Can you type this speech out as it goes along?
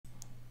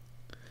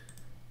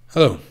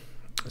Hello.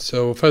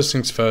 So first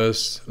things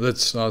first,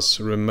 let's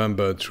us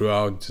remember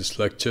throughout this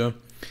lecture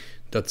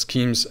that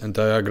schemes and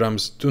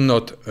diagrams do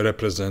not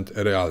represent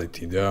a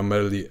reality. They are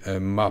merely a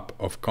map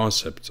of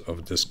concepts,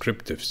 of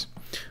descriptives,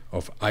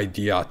 of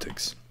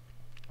ideatics.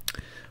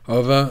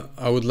 However,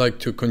 I would like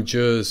to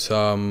conjure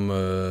some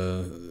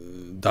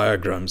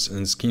diagrams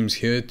and schemes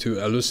here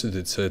to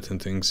elucidate certain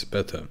things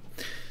better.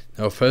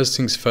 Now, first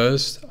things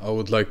first, I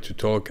would like to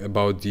talk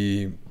about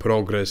the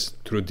progress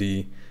through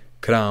the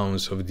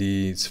crowns of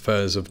the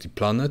spheres of the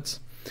planets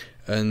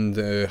and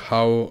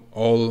how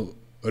all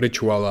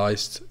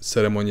ritualized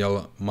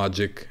ceremonial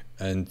magic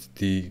and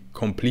the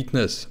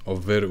completeness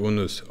of Ver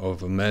Unus,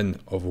 of man,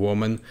 of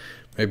woman,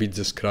 may be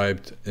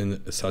described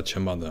in such a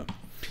manner.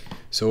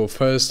 So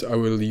first I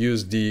will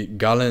use the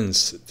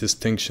Galen's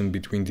distinction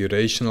between the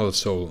rational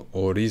soul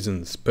or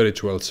reason,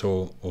 spiritual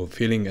soul, or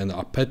feeling and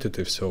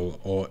appetitive soul,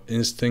 or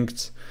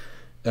instincts,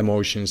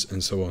 emotions,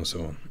 and so on and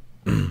so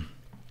on.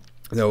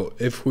 Now,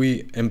 if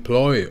we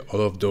employ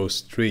all of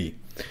those three,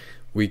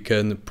 we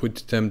can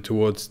put them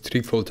towards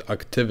threefold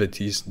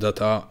activities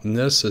that are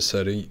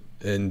necessary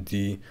in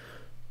the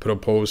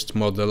proposed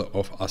model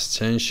of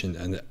ascension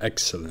and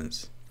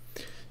excellence.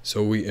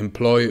 So we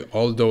employ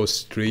all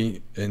those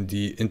three in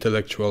the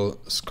intellectual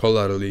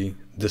scholarly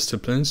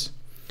disciplines,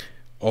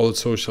 all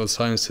social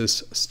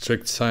sciences,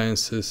 strict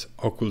sciences,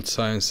 occult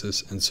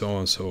sciences, and so on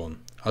and so on,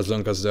 as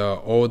long as they are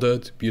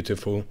ordered,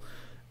 beautiful,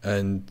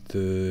 and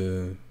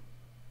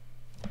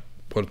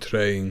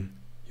portraying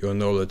your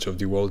knowledge of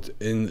the world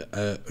in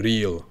a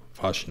real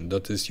fashion.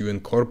 That is, you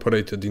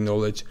incorporated the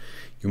knowledge,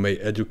 you may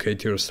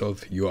educate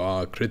yourself, you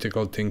are a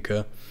critical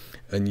thinker,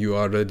 and you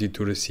are ready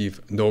to receive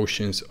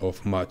notions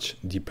of much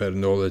deeper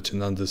knowledge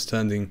and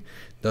understanding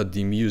that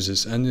the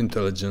muses and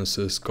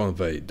intelligences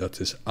convey,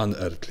 that is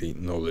unearthly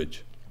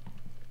knowledge.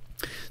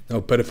 Now,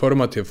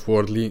 performative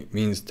worldly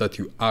means that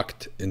you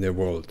act in the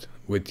world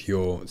with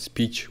your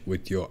speech,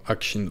 with your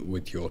action,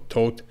 with your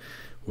thought,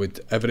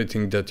 with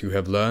everything that you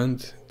have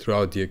learned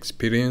throughout the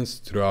experience,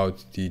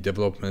 throughout the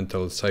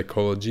developmental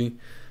psychology,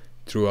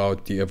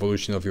 throughout the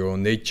evolution of your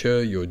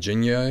nature, your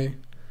genii,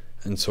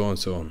 and so on and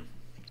so on.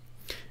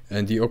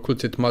 And the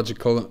occulted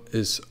magical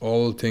is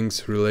all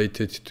things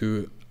related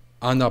to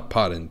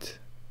unapparent.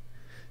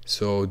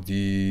 So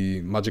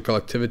the magical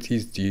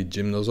activities, the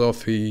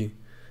gymnosophy,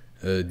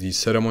 the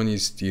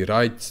ceremonies, the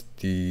rites,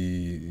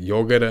 the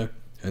yogere,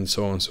 and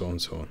so on, so on,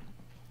 so on.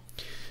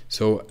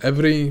 So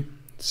every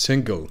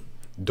single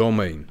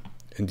domain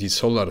in the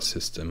solar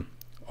system,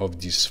 of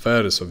the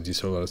spheres of the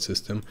solar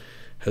system,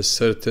 has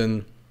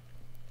certain,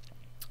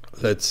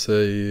 let's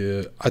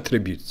say,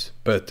 attributes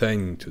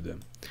pertaining to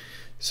them.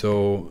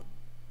 So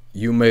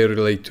you may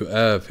relate to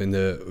Earth in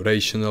a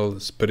rational,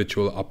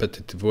 spiritual,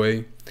 appetitive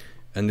way,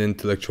 and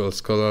intellectual,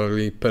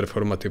 scholarly,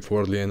 performative,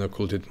 worldly, and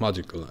occulted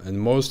magical. And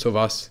most of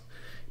us,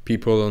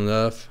 people on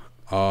Earth,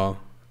 are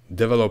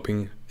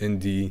developing in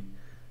the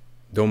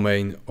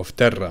domain of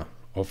Terra,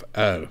 of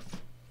Earth.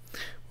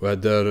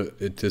 Whether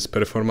it is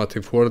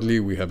performative worldly,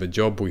 we have a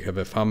job, we have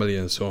a family,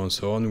 and so on and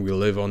so on, we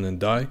live on and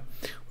die.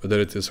 Whether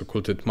it is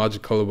occulted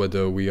magical,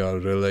 whether we are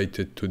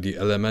related to the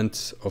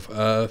elements of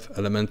Earth,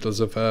 elementals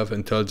of Earth,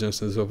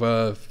 intelligences of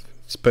Earth,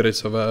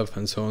 spirits of Earth,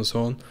 and so on and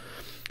so on.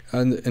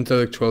 And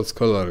intellectual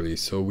scholarly,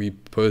 so we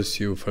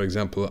pursue, for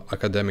example,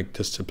 academic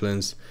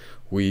disciplines,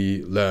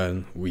 we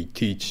learn, we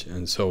teach,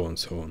 and so on and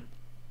so on.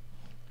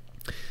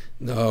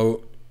 Now,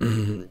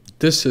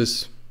 this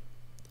is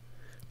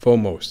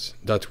foremost,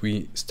 that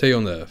we stay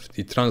on Earth.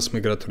 The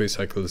transmigratory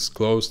cycle is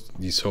closed,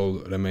 the soul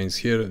remains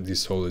here, the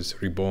soul is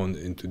reborn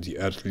into the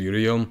earthly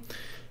realm,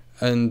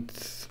 and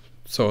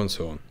so on and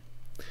so on.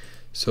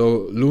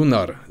 So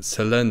lunar,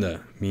 Selene,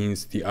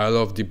 means the Isle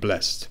of the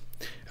Blessed,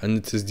 and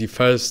it is the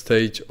first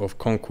stage of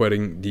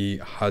conquering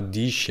the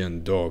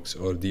Hadesian dogs,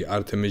 or the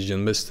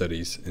Artemisian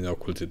mysteries in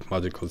occulted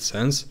magical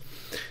sense,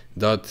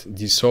 that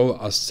the soul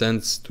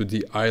ascends to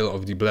the Isle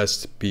of the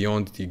Blessed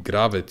beyond the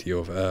gravity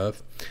of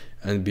Earth,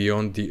 and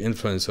beyond the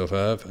influence of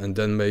Earth, and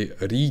then may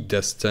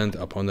redescend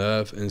upon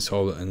Earth in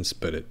soul and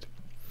spirit.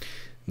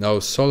 Now,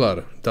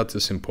 solar, that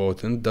is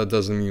important. That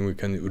doesn't mean we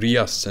can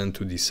reascend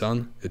to the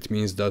sun. It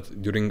means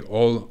that during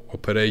all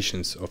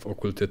operations of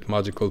occulted,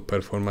 magical,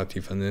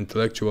 performative, and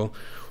intellectual,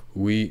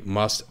 we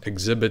must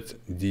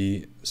exhibit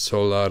the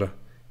solar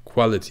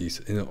qualities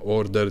in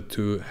order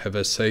to have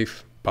a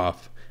safe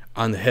path,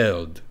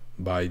 unheld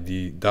by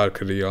the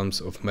dark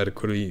realms of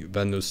Mercury,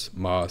 Venus,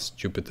 Mars,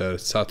 Jupiter,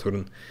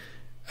 Saturn,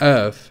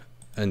 Earth,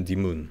 and the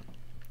Moon.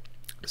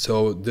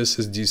 So this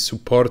is the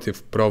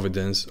supportive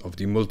providence of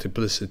the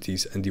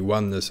multiplicities and the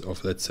oneness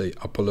of, let's say,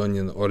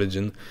 Apollonian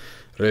origin,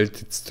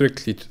 related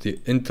strictly to the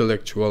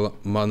intellectual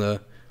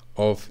manner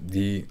of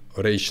the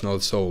rational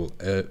soul,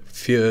 a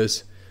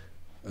fierce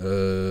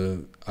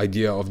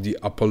idea of the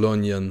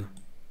Apollonian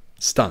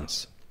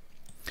stance.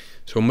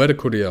 So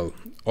mercurial,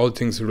 all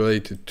things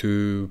related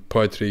to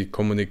poetry,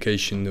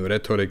 communication,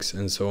 rhetorics,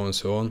 and so on and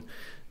so on.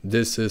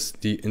 This is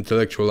the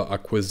intellectual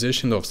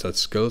acquisition of such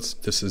skills.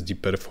 This is the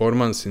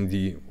performance in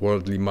the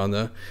worldly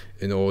manner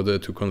in order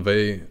to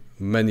convey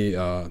many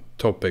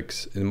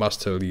topics in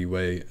masterly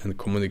way and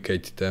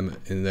communicate them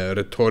in a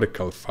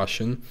rhetorical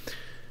fashion.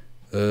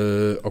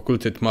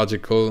 Occulted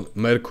magical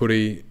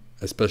Mercury,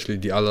 especially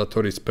the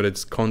aleatory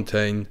spirits,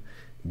 contain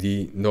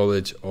the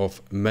knowledge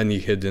of many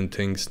hidden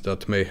things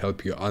that may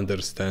help you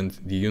understand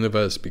the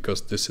universe,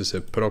 because this is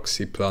a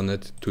proxy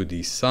planet to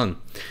the sun.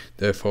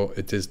 Therefore,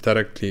 it is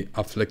directly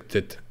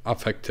affected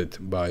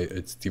by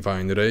its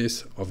divine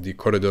rays of the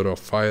corridor of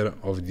fire,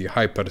 of the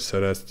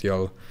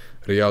hyper-celestial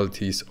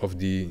realities of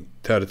the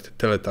third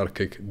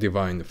teletharchic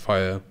divine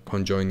fire,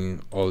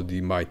 conjoining all the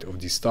might of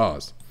the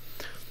stars.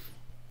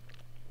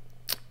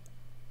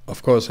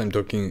 Of course, I'm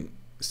talking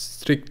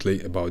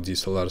strictly about the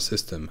solar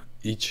system.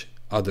 Each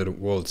other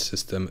world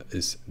system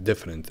is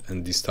different,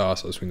 and the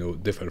stars, as we know,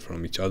 differ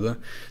from each other.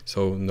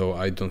 So no,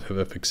 I don't have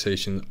a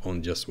fixation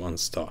on just one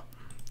star.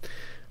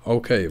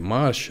 Okay,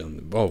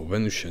 Martian,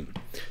 Venusian.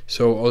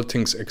 So all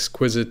things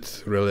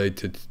exquisite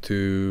related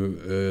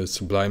to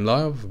sublime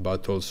love,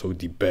 but also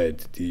the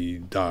bad, the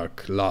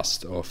dark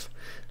lust of,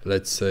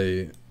 let's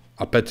say,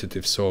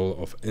 appetitive soul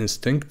of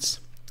instincts,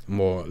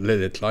 more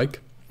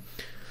Lilith-like.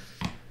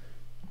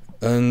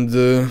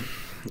 And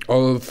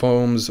all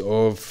forms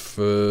of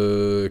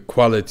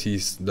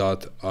qualities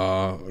that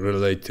are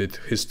related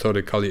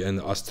historically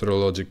and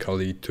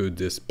astrologically to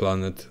this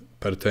planet,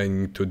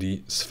 pertaining to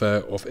the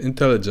sphere of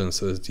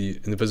intelligence as the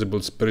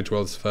invisible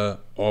spiritual sphere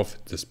of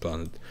this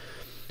planet.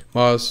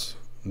 Mars,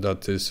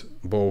 that is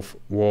both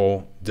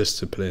war,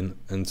 discipline,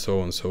 and so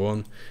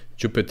on.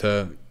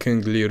 Jupiter,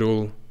 kingly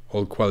rule,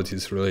 all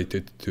qualities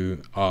related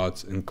to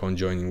arts in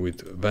conjoining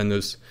with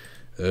Venus,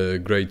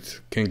 great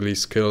kingly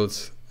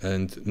skills,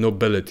 and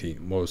nobility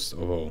most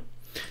of all.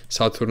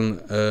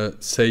 Saturn,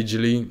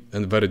 sagely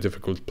and very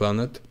difficult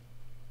planet.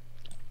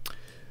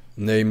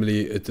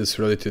 Namely, it is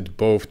related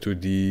both to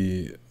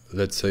the,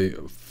 let's say,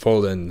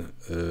 fallen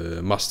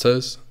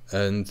masters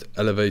and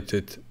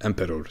elevated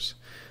emperors.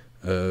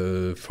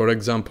 For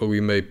example, we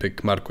may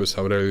pick Marcus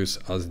Aurelius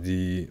as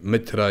the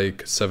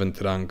Mithraic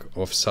 7th rank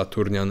of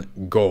Saturnian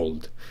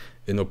gold,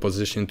 in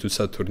opposition to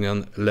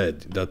Saturnian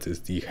lead, that is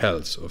the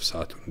hells of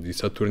Saturn. The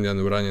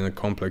Saturnian-Uranian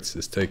complex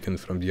is taken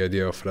from the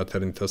idea of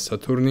Fraternitas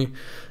Saturni,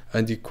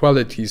 and the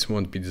qualities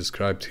won't be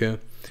described here,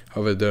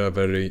 however they are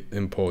very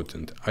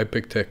important. I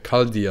picked a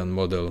Chaldean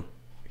model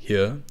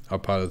here,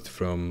 apart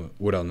from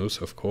Uranus,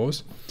 of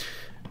course,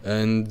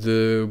 and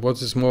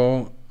what is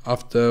more,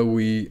 after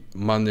we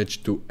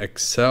manage to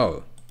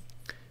excel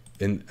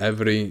in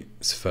every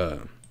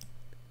sphere,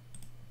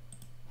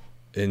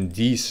 in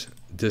these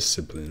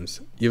disciplines,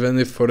 even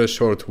if for a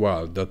short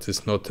while, that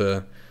is not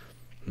a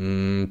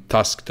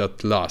task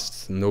that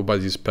lasts.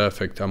 Nobody is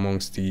perfect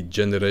amongst the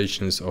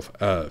generations of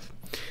Earth.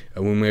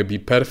 And we may be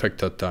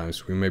perfect at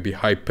times, we may be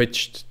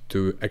high-pitched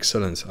to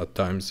excellence at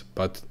times,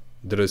 but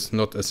there is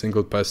not a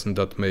single person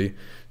that may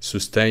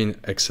sustain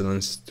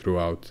excellence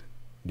throughout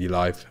the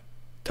life,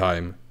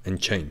 time, and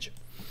change.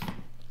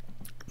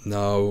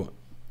 Now,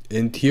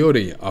 in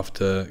theory,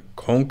 after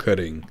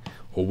conquering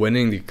or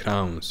winning the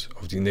crowns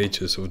of the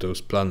natures of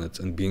those planets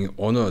and being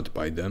honored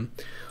by them,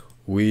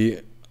 we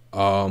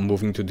are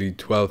moving to the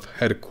 12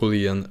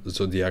 Herculean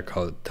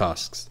zodiacal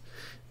tasks.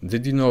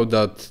 Did you know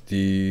that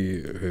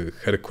the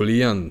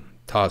Herculean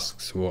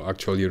tasks were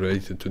actually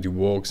related to the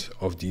works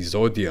of the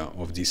zodiac,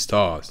 of the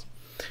stars,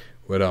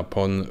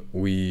 whereupon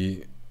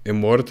we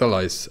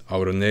immortalize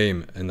our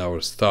name and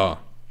our star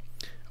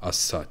as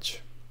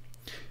such?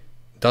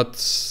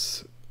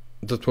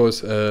 That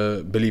was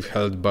a belief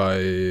held by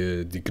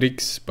the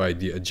Greeks, by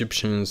the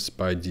Egyptians,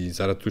 by the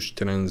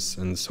Zarathustrians,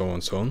 and so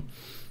on.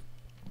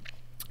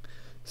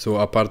 So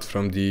apart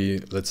from the,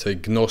 let's say,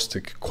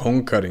 Gnostic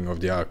conquering of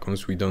the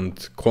archons, we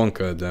don't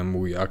conquer them,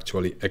 we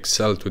actually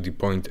excel to the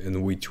point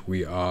in which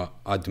we are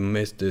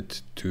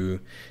admitted to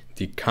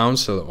the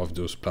council of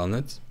those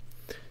planets,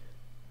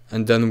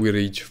 and then we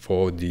reach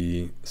for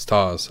the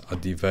stars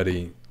at the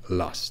very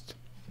last.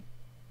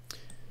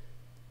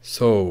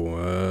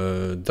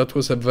 So that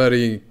was a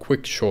very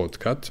quick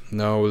shortcut.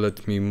 Now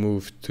let me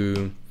move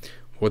to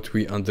what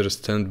we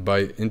understand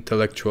by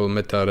intellectual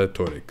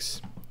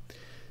meta-rhetorics.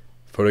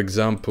 For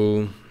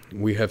example,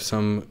 we have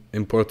some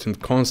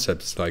important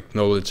concepts like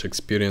knowledge,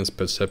 experience,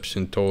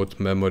 perception, thought,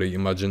 memory,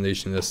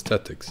 imagination,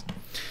 aesthetics.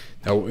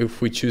 Now,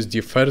 if we choose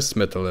the first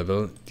meta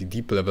level, the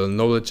deep level,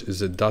 knowledge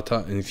is a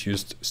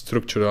data-infused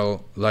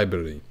structural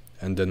library.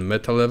 And then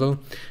meta level,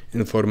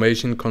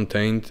 information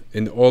contained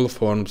in all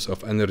forms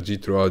of energy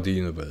throughout the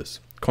universe.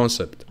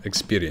 Concept,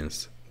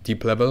 experience.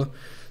 Deep level,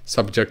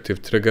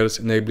 subjective triggers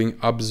enabling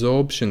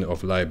absorption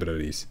of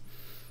libraries.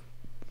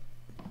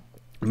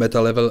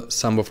 Meta level,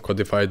 sum of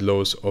codified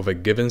laws of a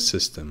given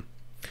system.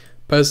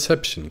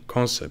 Perception,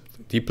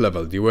 concept. Deep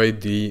level, the way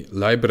the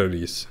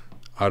libraries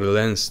are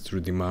lensed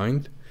through the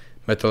mind.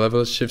 Meta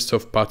level, shifts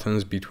of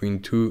patterns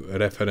between two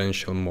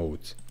referential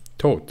modes.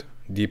 Thought,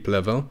 deep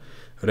level,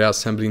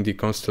 reassembling the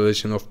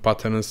constellation of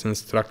patterns and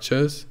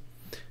structures.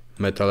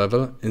 Meta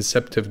level,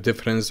 inceptive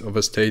difference of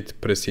a state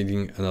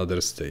preceding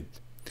another state.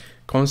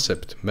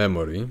 Concept,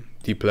 memory,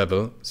 deep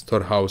level,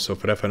 storehouse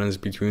of reference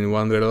between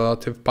one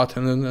relative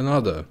pattern and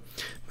another.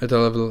 Meta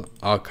level,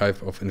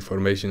 archive of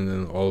information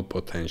in all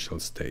potential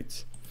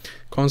states.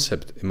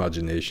 Concept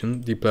imagination,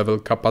 deep level,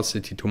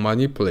 capacity to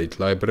manipulate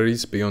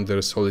libraries beyond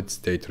their solid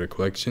state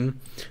recollection.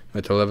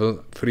 Meta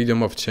level,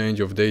 freedom of change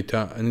of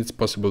data and its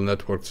possible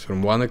networks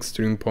from one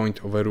extreme point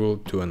of a rule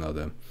to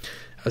another.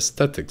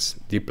 Aesthetics,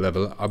 deep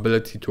level,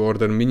 ability to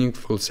order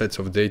meaningful sets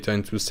of data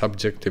into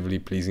subjectively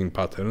pleasing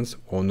patterns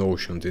or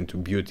notions into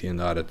beauty and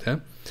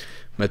arete.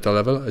 Meta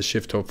level, a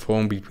shift of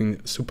form between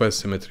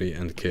supersymmetry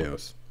and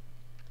chaos.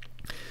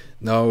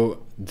 Now,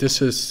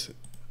 this is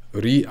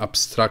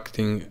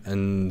re-abstracting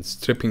and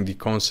stripping the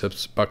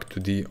concepts back to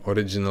the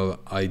original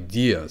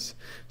ideas.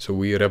 So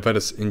we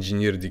reverse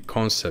engineer the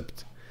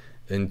concept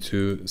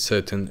into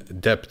certain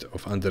depth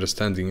of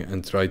understanding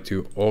and try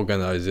to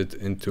organize it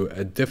into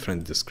a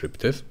different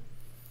descriptive.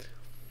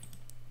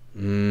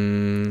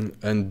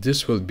 And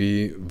this will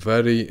be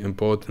very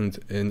important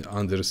in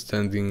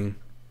understanding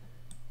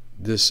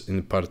this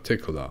in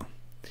particular.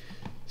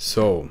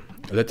 So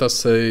let us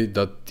say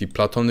that the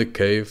Platonic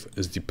cave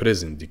is the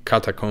prison, the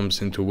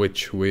catacombs into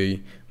which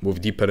we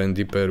move deeper and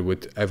deeper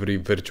with every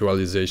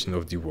virtualization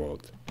of the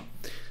world.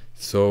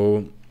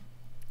 So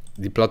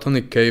the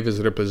Platonic cave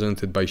is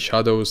represented by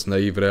shadows,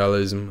 naive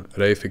realism,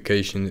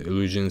 reification,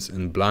 illusions,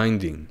 and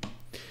blinding.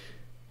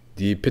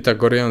 The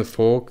Pythagorean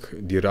fork,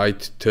 the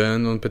right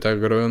turn on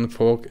Pythagorean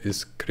fork,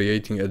 is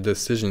creating a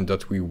decision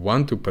that we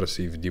want to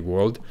perceive the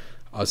world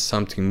as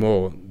something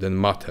more than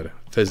matter,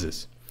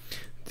 physics.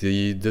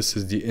 This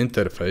is the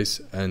interface,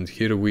 and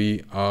here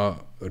we are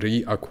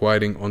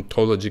reacquiring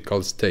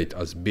ontological state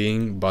as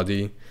being,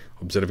 body,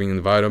 observing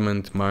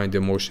environment, mind,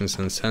 emotions,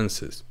 and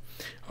senses.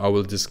 I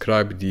will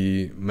describe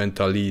the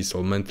mentalese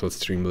or mental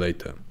stream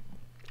later.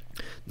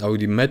 Now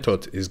the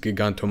method is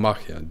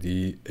gigantomachia,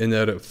 the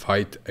inner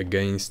fight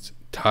against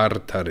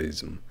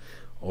Tartarism,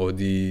 or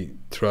the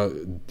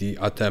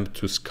attempt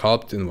to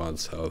sculpt in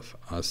oneself,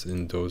 as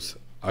in those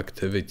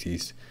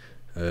activities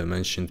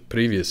mentioned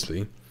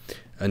previously.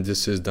 And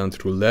this is done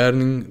through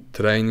learning,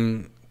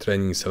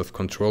 training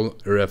self-control,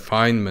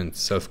 refinement,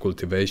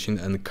 self-cultivation,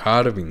 and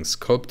carving,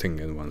 sculpting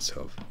in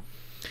oneself.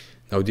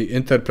 Now the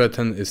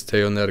interpretant is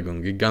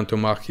theonergon.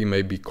 Gigantomachy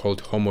may be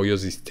called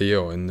homoiosis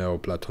theo in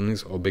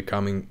Neoplatonics, or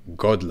becoming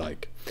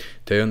godlike.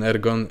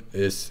 Theonergon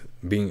is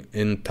being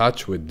in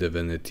touch with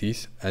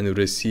divinities and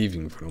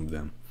receiving from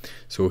them.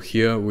 So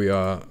here we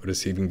are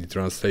receiving the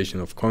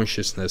translation of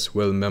consciousness,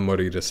 will,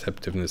 memory,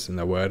 receptiveness, and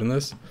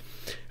awareness.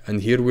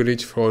 And here we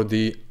reach for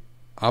the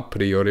a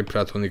priori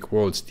Platonic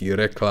worlds, the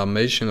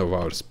reclamation of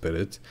our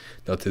spirit,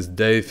 that is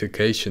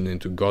deification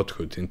into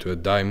godhood, into a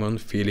daimon,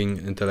 feeling,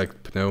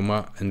 intellect,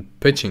 pneuma, and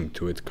pitching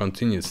to it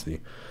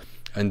continuously.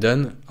 And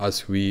then,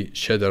 as we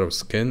shed our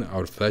skin,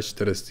 our flesh,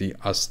 there is the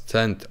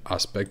ascent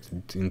aspect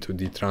into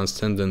the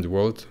transcendent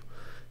world,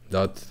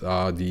 that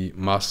are the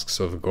masks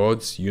of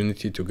gods,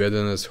 unity,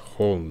 togetherness,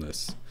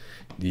 wholeness,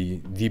 the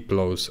deep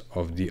laws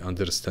of the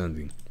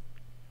understanding.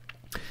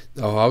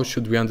 Now, how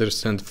should we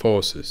understand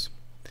forces?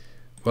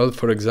 Well,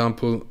 for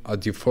example,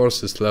 at the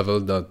forces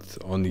level that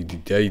only the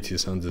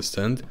deities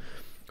understand,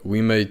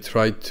 we may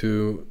try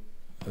to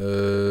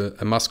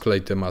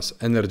emasculate them as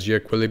energy,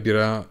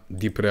 equilibria,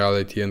 deep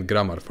reality, and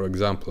grammar. For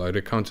example, I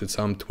recounted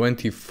some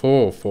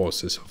 24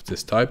 forces of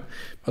this type,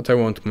 but I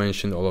won't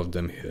mention all of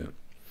them here.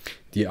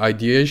 The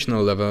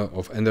ideational level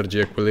of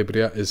energy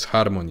equilibria is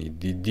harmony.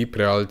 The deep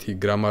reality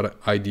grammar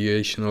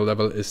ideational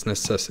level is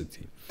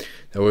necessity.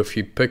 Now, if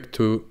we pick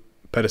to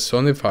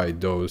personify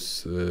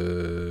those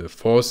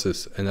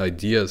forces and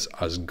ideas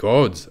as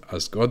gods,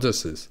 as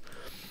goddesses,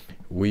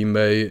 we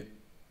may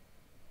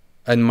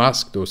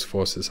unmask those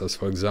forces as,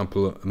 for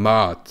example,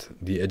 Maat,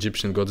 the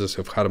Egyptian goddess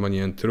of harmony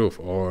and truth,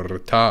 or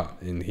Ta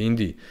in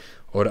Hindi,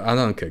 or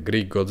Ananke,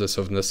 Greek goddess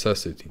of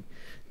necessity.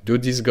 Do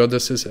these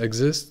goddesses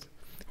exist?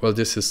 Well,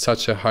 this is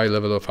such a high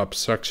level of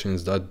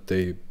abstractions that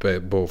they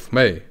both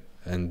may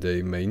and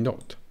they may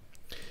not.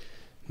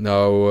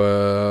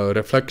 Now,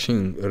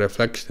 reflecting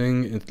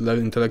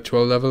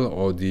intellectual level,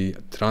 or the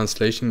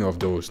translation of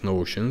those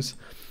notions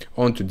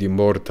onto the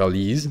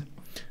mortalese,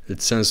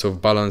 its sense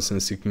of balance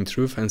and seeking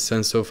truth, and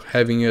sense of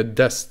having a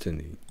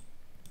destiny.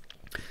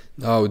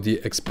 Now,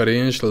 the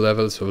experiential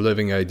levels of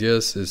living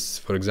ideas is,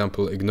 for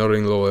example,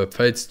 ignoring lower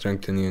fate,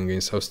 strengthening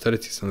against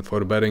austerities, and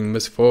forbearing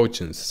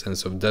misfortunes,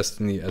 sense of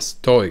destiny, a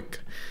stoic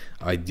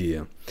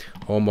idea,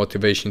 or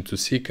motivation to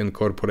seek,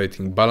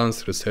 incorporating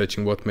balance,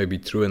 researching what may be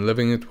true and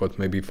living it, what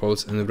may be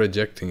false and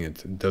rejecting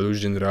it,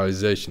 delusion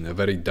realization, a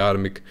very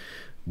dharmic,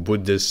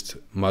 Buddhist,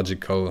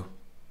 magical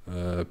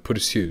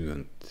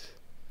pursuit.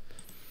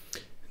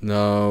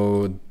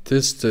 Now,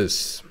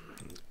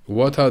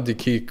 what are the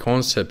key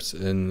concepts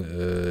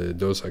in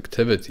those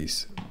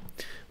activities?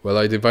 Well,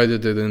 I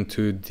divided it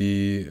into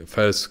the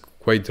first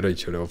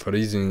quadrature of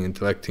reasoning,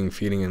 intellecting,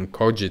 feeling, and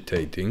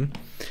cogitating.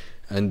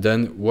 And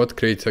then what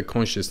creates a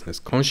consciousness?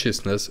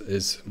 Consciousness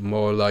is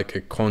more like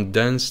a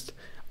condensed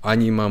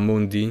anima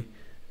mundi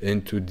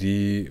into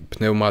the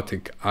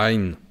pneumatic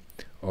ein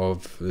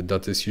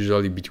that is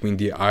usually between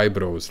the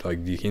eyebrows,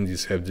 like the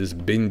Hindis have this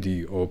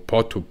bindi or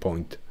potu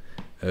point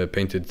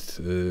painted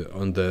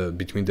on the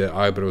between the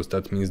eyebrows,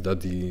 that means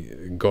that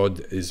the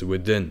God is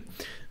within.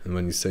 And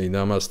when you say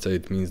Namaste,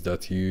 it means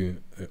that you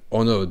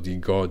honor the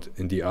God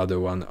in the other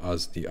one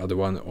as the other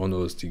one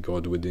honors the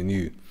God within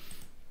you.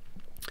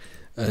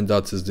 And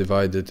that is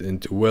divided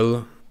into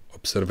will,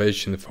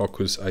 observation,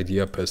 focus,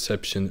 idea,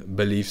 perception,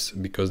 beliefs,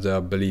 because there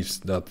are beliefs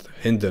that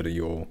hinder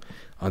your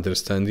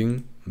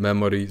understanding,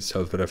 memory,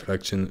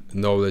 self-reflection,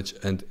 knowledge,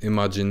 and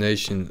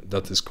imagination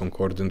that is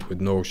concordant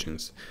with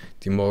notions.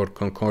 The more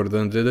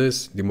concordant it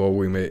is, the more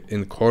we may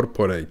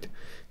incorporate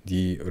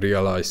the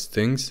realized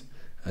things,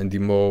 and the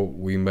more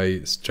we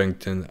may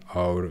strengthen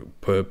our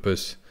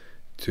purpose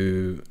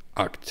to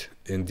act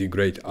in the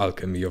great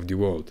alchemy of the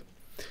world.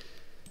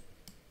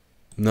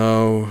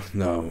 Now,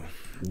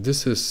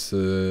 this is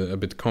a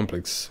bit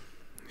complex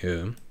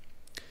here.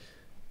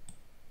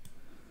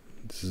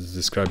 This is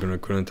describing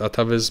recurrent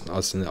atavism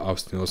as an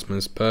Austin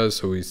Osman pair.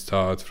 So we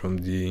start from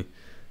the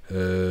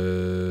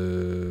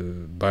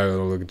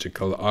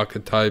biological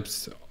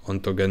archetypes,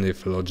 ontogeny,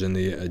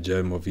 phylogeny, a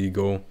germ of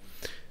ego,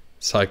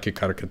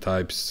 psychic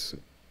archetypes,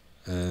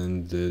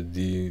 and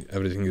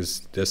everything is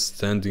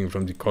descending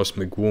from the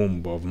cosmic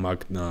womb of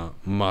magna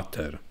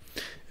mater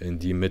in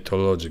the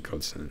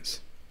mythological sense,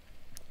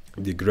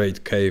 the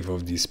great cave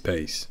of the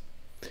space.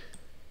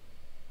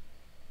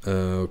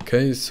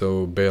 Okay,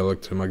 so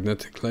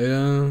bioelectromagnetic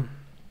layer,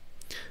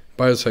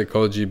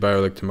 biopsychology,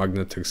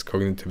 bioelectromagnetics,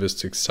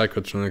 cognitivistics,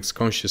 psychotronics,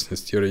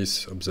 consciousness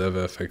theories,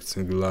 observer effect,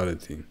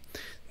 singularity.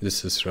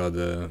 This is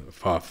rather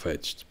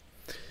far-fetched.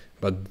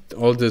 But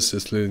all this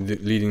is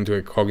leading to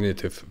a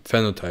cognitive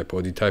phenotype,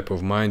 or the type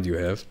of mind you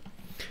have.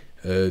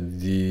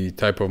 The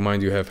type of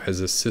mind you have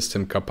has a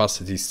system,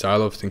 capacity,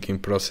 style of thinking,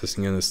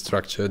 processing, and a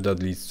structure that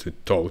leads to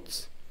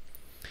thoughts.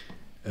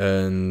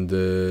 And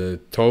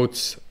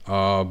thoughts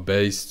are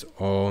based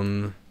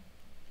on,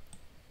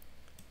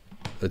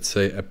 let's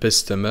say,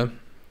 episteme.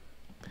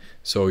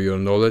 So your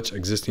knowledge,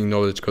 existing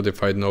knowledge,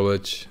 codified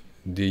knowledge,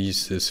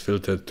 this is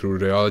filtered through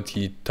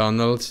reality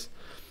tunnels.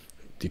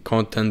 The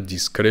content, the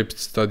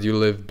scripts that you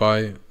live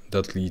by,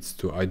 that leads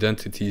to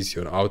identities,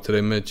 your outer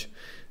image,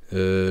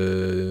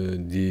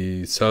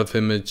 the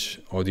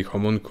self-image, or the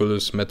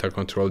homunculus,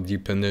 meta-control,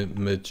 deep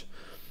image.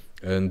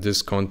 And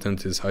this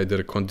content is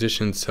either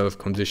conditioned,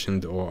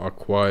 self-conditioned, or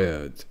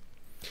acquired.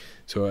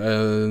 So,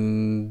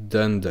 and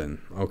then,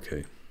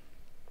 okay.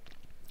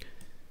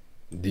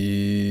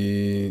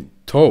 The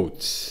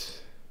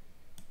thoughts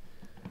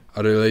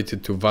are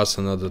related to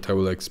Vasana that I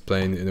will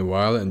explain in a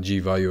while, and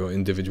Jiva, your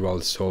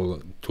individual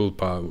soul,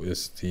 Tulpa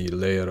is the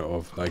layer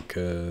of like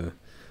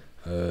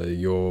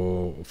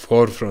your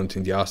forefront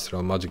in the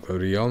astral magical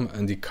realm,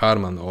 and the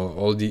Karman, or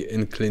all the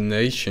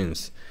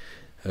inclinations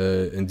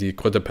in the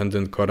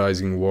codependent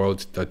co-rising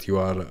world that you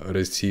are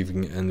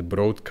receiving and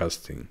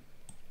broadcasting.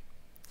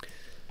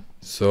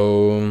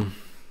 So,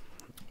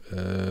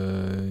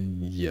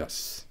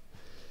 yes.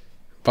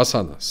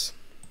 Vasanas.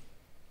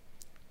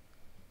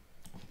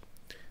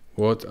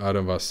 What are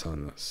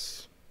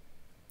Vasanas?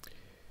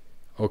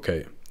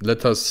 Okay,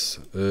 let us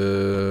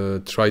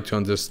try to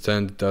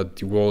understand that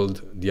the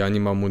world, the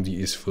anima mundi,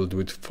 is filled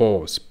with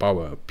force,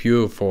 power,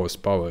 pure force,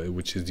 power,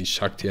 which is the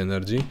Shakti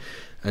energy,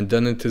 and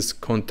then it is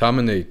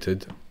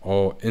contaminated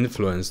or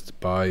influenced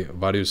by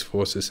various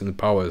forces and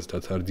powers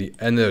that are the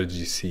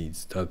energy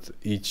seeds that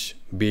each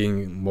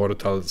being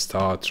mortal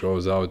star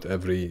throws out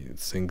every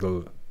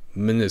single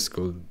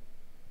minuscule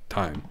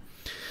time.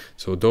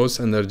 So those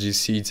energy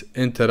seeds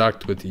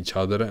interact with each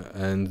other,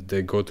 and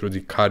they go through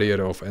the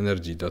carrier of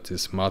energy, that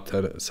is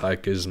matter,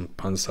 psychism,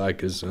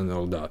 panpsychism, and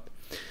all that.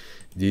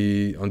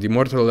 On the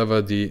mortal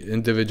level, the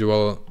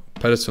individual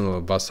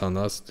personal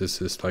vasanas,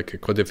 this is like a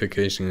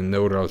codification in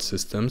neural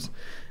systems,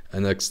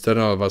 and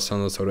external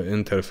vasanas or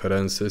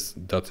interferences,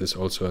 that is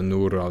also a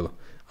neural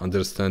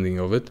understanding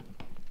of it,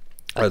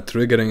 are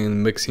triggering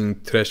and mixing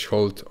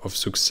threshold of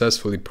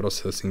successfully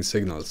processing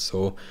signals.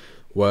 So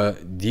where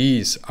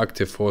these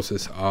active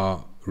forces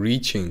are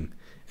reaching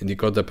in the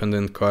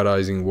codependent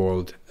co-arising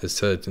world a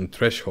certain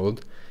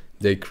threshold,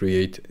 they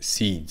create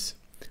seeds.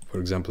 For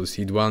example,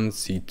 seed 1,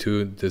 seed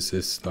 2, this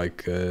is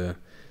like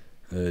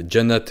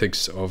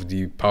genetics of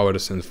the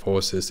powers and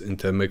forces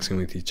intermixing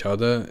with each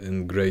other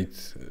in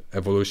great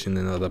evolution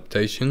and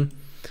adaptation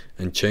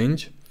and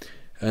change.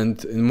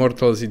 And in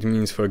mortals it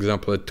means, for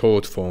example, a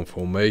thought form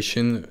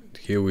formation.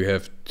 Here we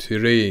have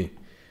 3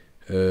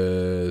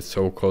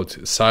 so-called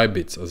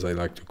cybits, as I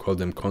like to call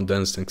them,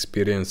 condensed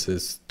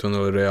experiences,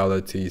 tunnel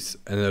realities,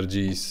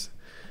 energies,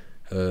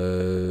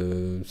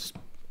 everything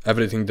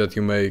that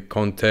you may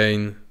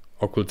contain,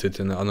 occulted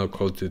and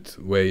unocculted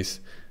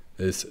ways,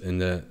 is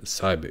in a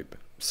cybit.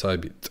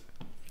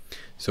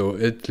 So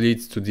it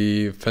leads to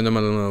the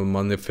phenomenal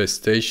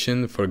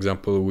manifestation. For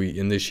example, we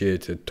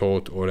initiate a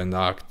thought or an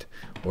act,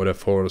 or a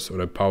force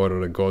or a power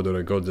or a god or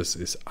a goddess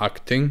is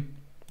acting.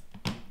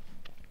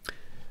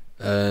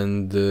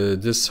 And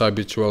this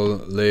habitual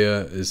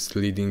layer is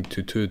leading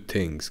to 2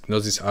 things: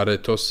 gnosis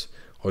aretos,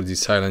 or the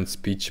silent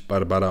speech,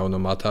 barbara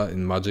onomata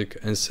in Magick,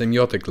 and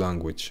semiotic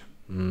language,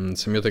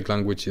 semiotic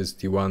language is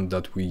the one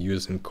that we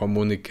use in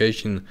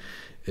communication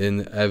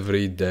in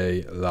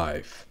everyday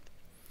life.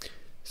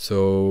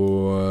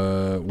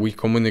 So we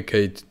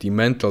communicate the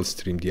mental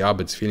stream, the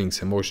habits,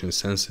 feelings, emotions,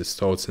 senses,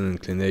 thoughts and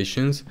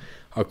inclinations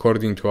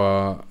according to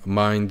our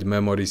mind,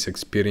 memories,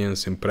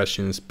 experience,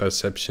 impressions,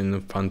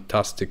 perception,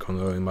 fantastical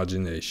or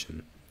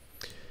imagination.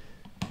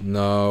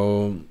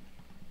 Now,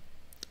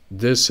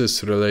 this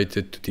is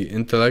related to the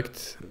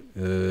intellect.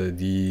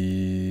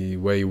 The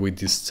way we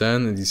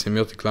discern the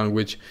semiotic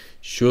language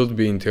should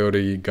be in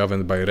theory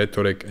governed by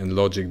rhetoric and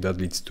logic that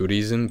leads to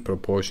reason,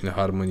 proportion,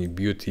 harmony,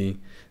 beauty,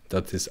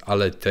 that is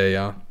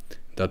aletheia,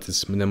 that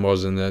is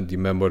mnemosine, the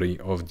memory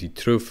of the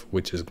truth,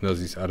 which is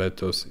gnosis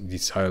aretos, the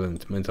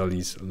silent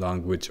mentalese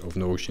language of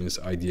notions,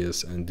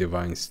 ideas and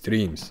divine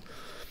streams.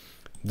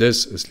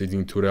 This is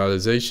leading to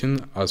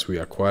realization as we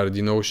acquire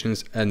the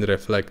notions and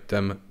reflect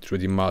them through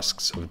the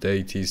masks of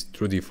deities,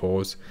 through the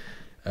force,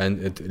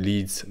 and it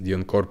leads, the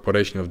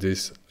incorporation of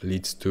this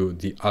leads to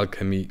the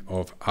alchemy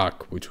of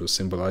Ak, which was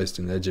symbolized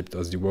in Egypt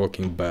as the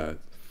walking bird.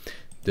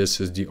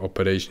 This is the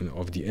operation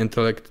of the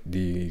intellect,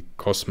 the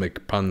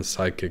cosmic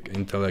pan-psychic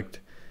intellect,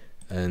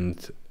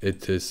 and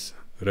it is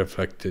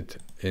reflected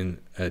in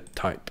a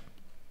type.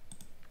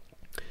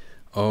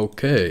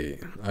 Okay,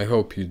 I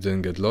hope you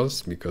didn't get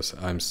lost, because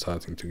I'm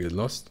starting to get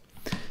lost.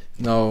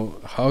 Now,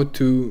 how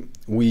to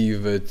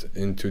weave it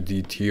into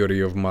the theory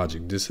of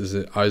magic. This is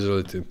an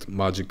isolated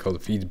magical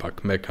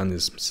feedback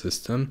mechanism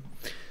system.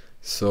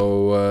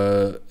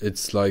 So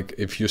it's like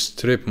if you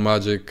strip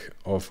magic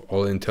of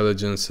all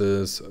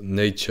intelligences,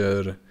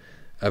 nature,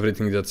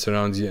 everything that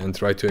surrounds you, and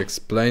try to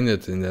explain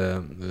it in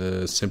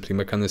a simply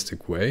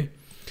mechanistic way,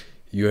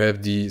 you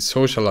have the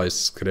socialized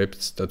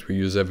scripts that we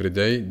use every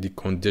day, the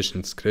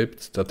conditioned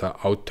scripts that are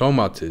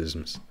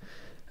automatisms.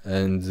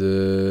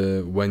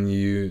 And when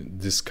you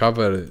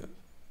discover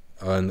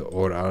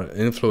or are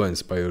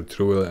influenced by your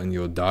true will and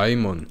your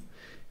daimon,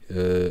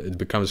 it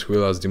becomes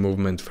will as the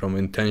movement from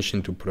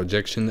intention to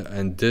projection,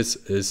 and this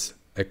is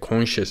a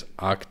conscious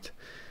act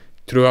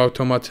through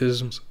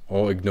automatisms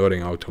or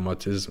ignoring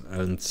automatism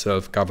and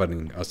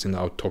self-governing as in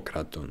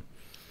autokraton.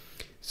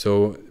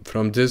 So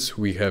from this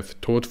we have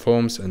thought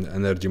forms and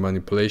energy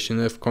manipulation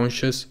of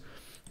conscious.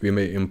 We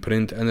may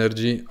imprint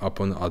energy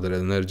upon other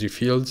energy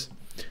fields.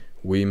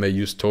 We may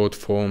use thought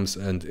forms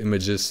and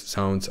images,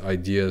 sounds,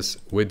 ideas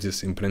with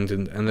this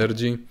imprinted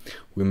energy.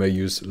 We may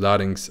use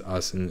larynx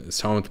as in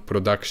sound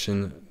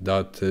production,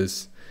 that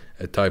is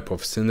a type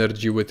of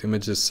synergy with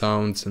images,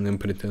 sounds and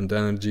imprinted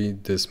energy.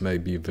 This may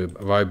be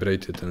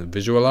vibrated and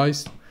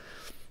visualized.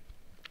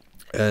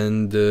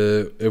 And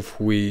if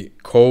we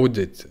code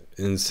it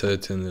in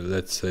certain,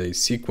 let's say,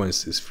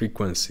 sequences,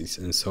 frequencies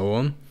and so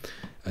on,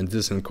 and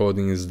this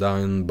encoding is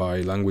done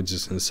by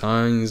languages and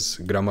signs,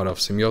 grammar of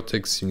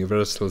semiotics,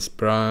 universals,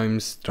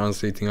 primes,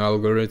 translating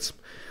algorithms,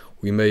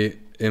 we may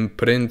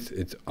imprint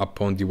it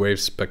upon the wave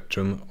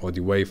spectrum or the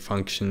wave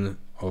function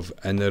of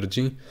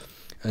energy,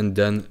 and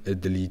then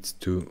it leads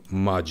to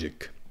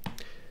magic.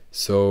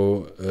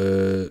 So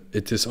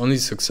it is only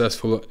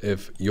successful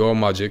if your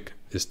magic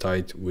is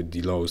tied with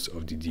the laws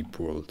of the deep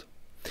world.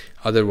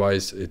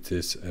 Otherwise, it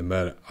is a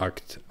mere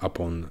act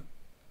upon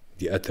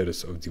the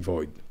ethers of the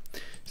void.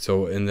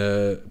 So in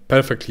a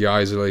perfectly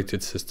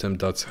isolated system,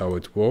 that's how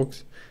it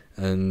works,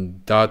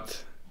 and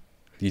that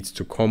leads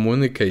to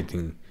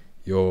communicating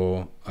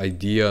your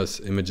ideas,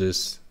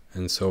 images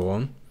and so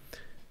on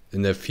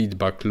in a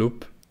feedback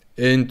loop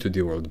into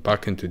the world,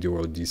 back into the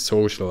world, the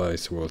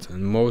socialized world.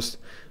 And most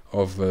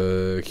of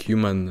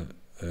human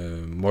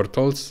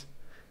mortals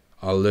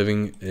are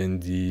living in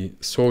the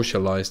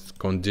socialized,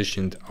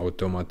 conditioned,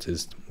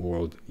 automatist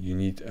world. You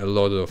need a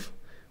lot of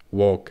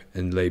work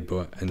and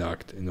labor and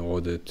act in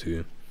order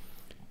to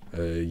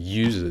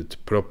use it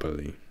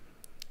properly.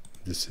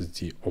 This is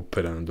the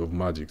operand of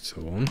magic,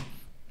 so on.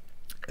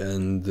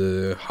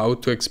 And how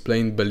to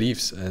explain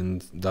beliefs,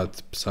 and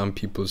that some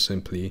people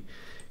simply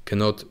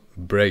cannot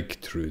break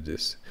through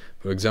this.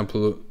 For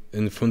example,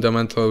 in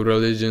fundamental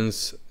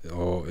religions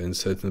or in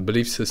certain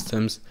belief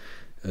systems,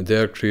 they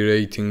are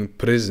creating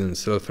prison,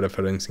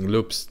 self-referencing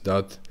loops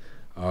that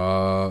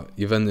are,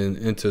 even in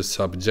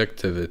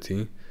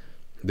intersubjectivity,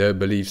 their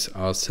beliefs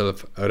are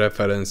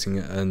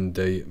self-referencing and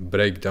they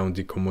break down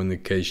the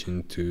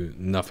communication to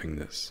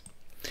nothingness.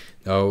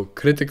 Now,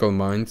 critical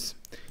minds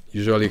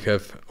usually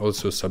have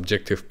also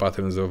subjective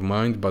patterns of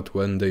mind, but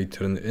when they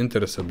turn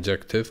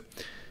intersubjective,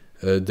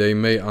 they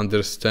may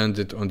understand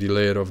it on the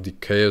layer of the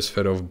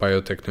chaosphere of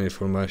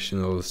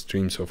biotechno-informational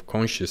streams of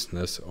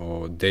consciousness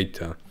or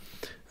data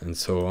and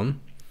so on,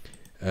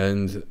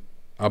 and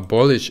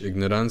abolish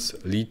ignorance,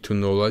 lead to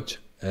knowledge,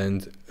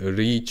 and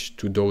reach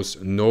to those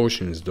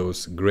notions,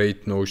 those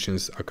great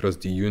notions across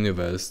the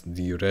universe,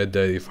 the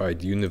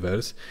redeified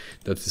universe,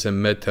 that is a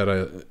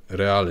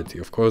meta-reality.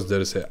 Of course,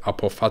 there is an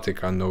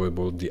apophatic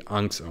unknowable, the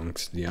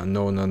angst, the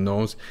unknown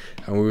unknowns,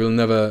 and we will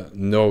never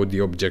know the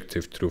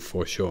objective truth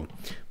for sure.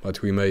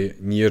 But we may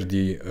near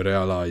the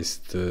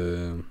realized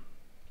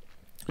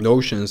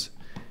notions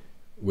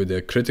with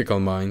a critical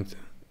mind,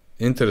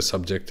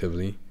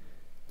 intersubjectively,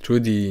 through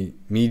the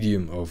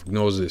medium of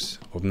gnosis,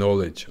 of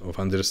knowledge, of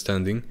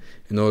understanding,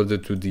 in order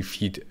to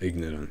defeat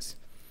ignorance.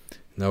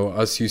 Now,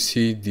 as you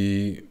see,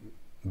 the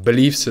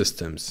belief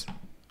systems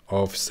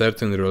of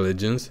certain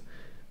religions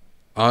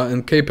are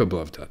incapable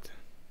of that.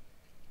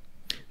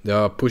 They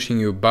are pushing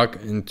you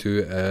back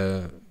into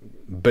a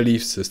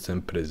belief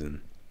system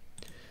prison.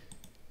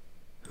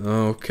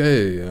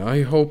 Okay,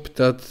 I hope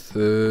that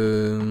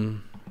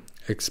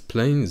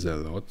explains a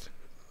lot.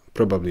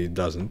 Probably it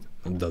doesn't.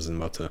 It doesn't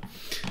matter.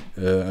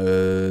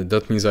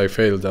 That means I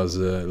failed as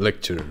a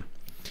lecturer.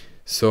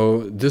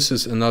 So this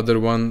is another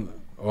one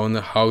on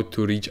how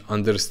to reach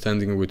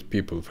understanding with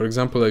people. For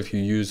example, if you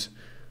use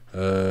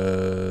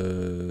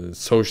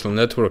social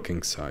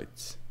networking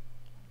sites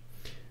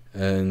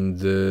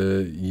and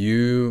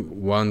you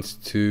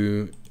want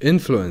to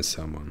influence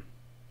someone.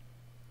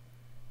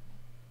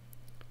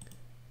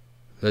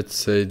 Let's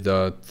say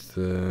that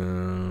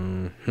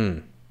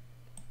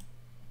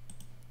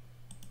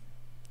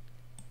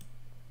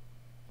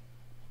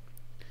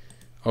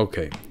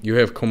okay, you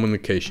have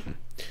communication.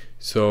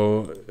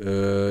 So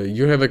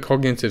you have a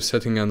cognitive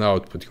setting and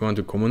output. You want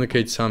to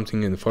communicate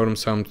something, inform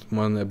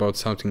someone about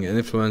something,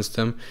 influence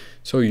them.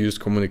 So you use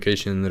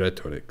communication and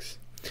rhetorics.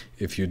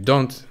 If you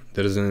don't,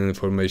 there is an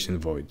information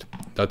void.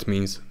 That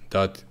means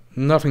that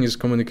nothing is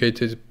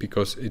communicated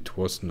because it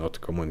was not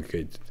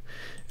communicated.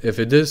 If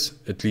it is,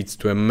 it leads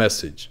to a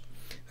message.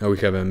 Now we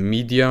have a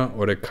media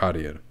or a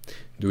carrier.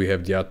 Do we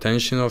have the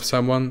attention of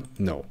someone?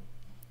 No.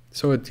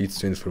 So it leads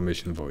to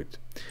information void.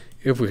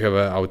 If we have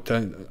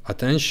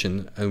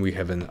attention and we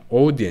have an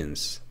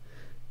audience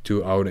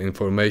to our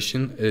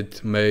information,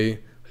 it may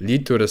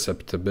lead to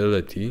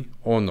receptibility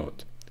or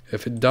not.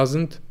 If it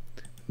doesn't,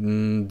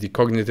 the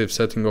cognitive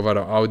setting of our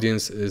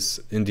audience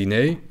is in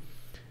deny.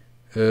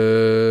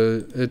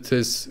 It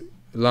is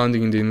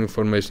landing in the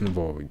information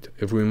void.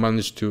 If we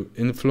manage to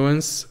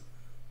influence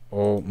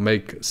or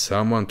make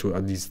someone to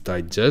at least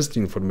digest the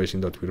information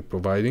that we're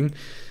providing,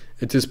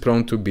 it is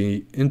prone to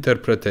be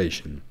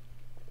interpretation.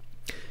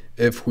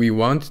 If we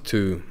want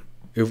to,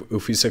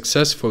 if we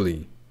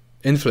successfully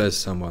influence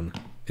someone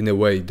in a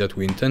way that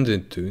we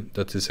intended to,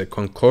 that is a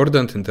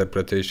concordant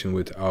interpretation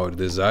with our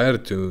desire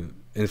to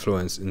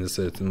influence in a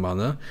certain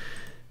manner,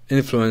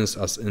 influence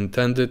as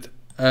intended,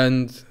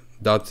 and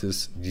that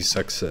is the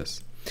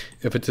success.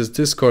 If it is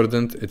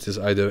discordant, it is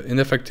either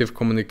ineffective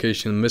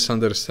communication,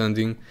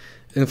 misunderstanding,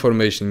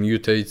 information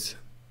mutates,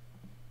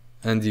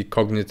 and the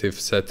cognitive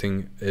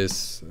setting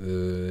is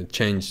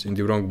changed in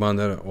the wrong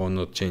manner or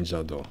not changed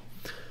at all.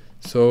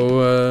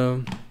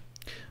 So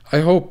I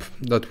hope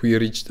that we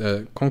reached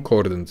a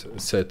concordant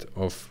set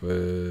of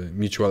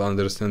mutual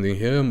understanding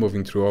here,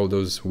 moving through all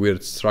those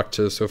weird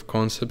structures of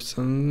concepts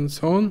and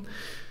so on.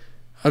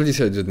 At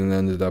least I didn't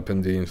end up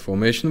in the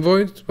information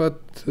void, but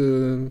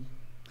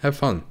have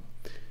fun.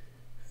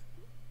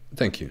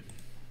 Thank you.